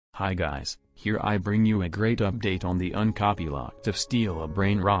Hi guys, here I bring you a great update on the uncopylocked of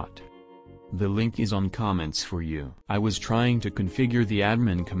stealabrainrot. The link is on comments for you. I was trying to configure the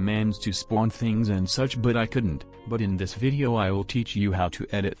admin commands to spawn things and such, but I couldn't. But in this video I will teach you how to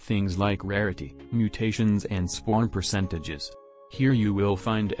edit things like rarity, mutations and spawn percentages. Here you will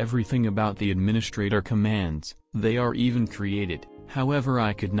find everything about the administrator commands. They are even created. However,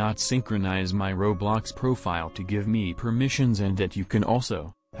 I could not synchronize my Roblox profile to give me permissions, and that you can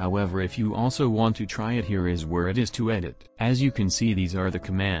also. However, if you also want to try it, here is where it is to edit. As you can see, these are the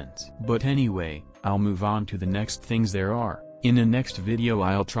commands. But anyway, I'll move on to the next things there are. In the next video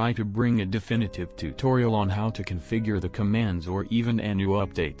I'll try to bring a definitive tutorial on how to configure the commands or even a new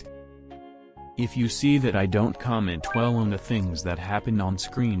update. If you see that I don't comment well on the things that happen on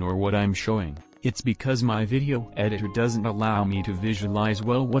screen or what I'm showing, it's because my video editor doesn't allow me to visualize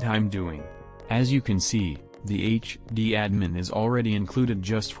well what I'm doing. As you can see, the HD admin is already included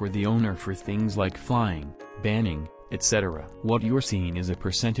just for the owner for things like flying, banning, etc. What you're seeing is a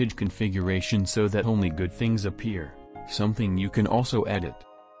percentage configuration so that only good things appear, something you can also edit.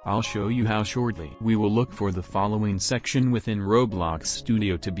 I'll show you how shortly. We will look for the following section within Roblox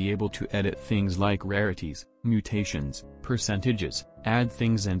Studio to be able to edit things like rarities, mutations, percentages, add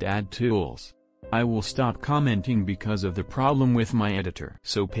things and add tools. I will stop commenting because of the problem with my editor.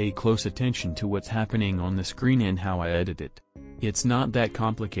 So pay close attention to what's happening on the screen and how I edit it. It's not that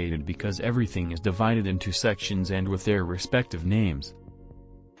complicated because everything is divided into sections and with their respective names.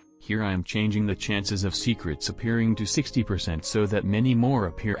 Here I am changing the chances of secrets appearing to 60% so that many more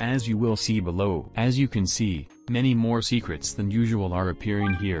appear, as you will see below. As you can see, many more secrets than usual are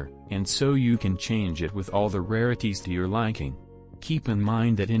appearing here, and so you can change it with all the rarities to your liking. Keep in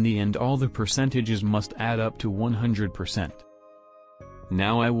mind that in the end all the percentages must add up to 100%.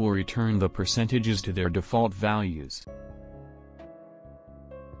 Now I will return the percentages to their default values.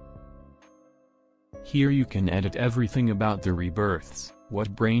 Here you can edit everything about the rebirths,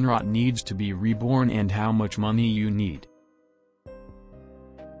 what Brainrot needs to be reborn and how much money you need.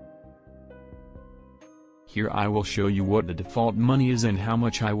 Here I will show you what the default money is and how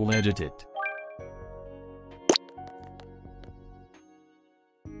much I will edit it.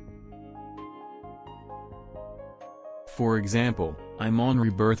 For example, I'm on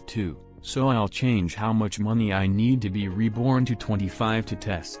rebirth 2, so I'll change how much money I need to be reborn to 25 to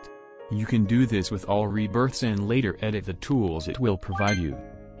test. You can do this with all rebirths and later edit the tools it will provide you.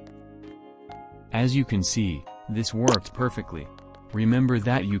 As you can see, this worked perfectly. Remember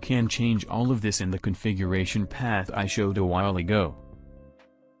that you can change all of this in the configuration path I showed a while ago.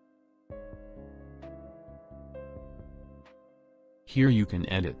 Here you can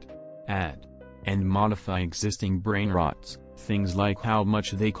edit, add, and modify existing brainrots. Things like how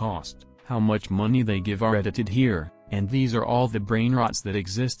much they cost, how much money they give are edited here, and these are all the brainrots that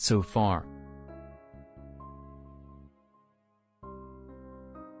exist so far.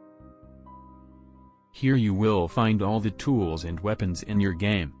 Here you will find all the tools and weapons in your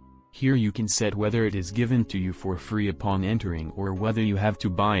game. Here you can set whether it is given to you for free upon entering or whether you have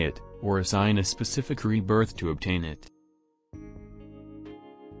to buy it, or assign a specific rebirth to obtain it.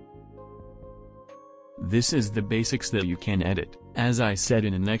 This is the basics that you can edit. As I said,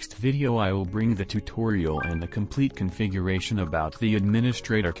 in the next video I will bring the tutorial and the complete configuration about the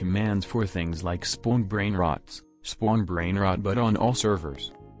administrator commands for things like spawn brainrot but on all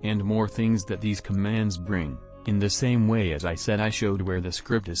servers, and more things that these commands bring. In the same way as I said, I showed where the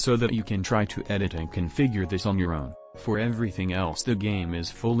script is so that you can try to edit and configure this on your own. For everything else, the game is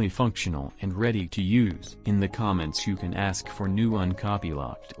fully functional and ready to use. In the comments you can ask for new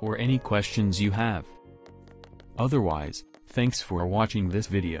uncopylocked or any questions you have. Otherwise, thanks for watching this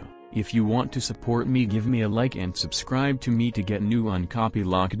video. If you want to support me, give me a like and subscribe to me to get new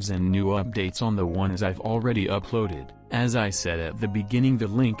uncopylockeds and new updates on the ones I've already uploaded. As I said at the beginning, the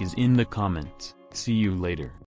link is in the comments. See you later.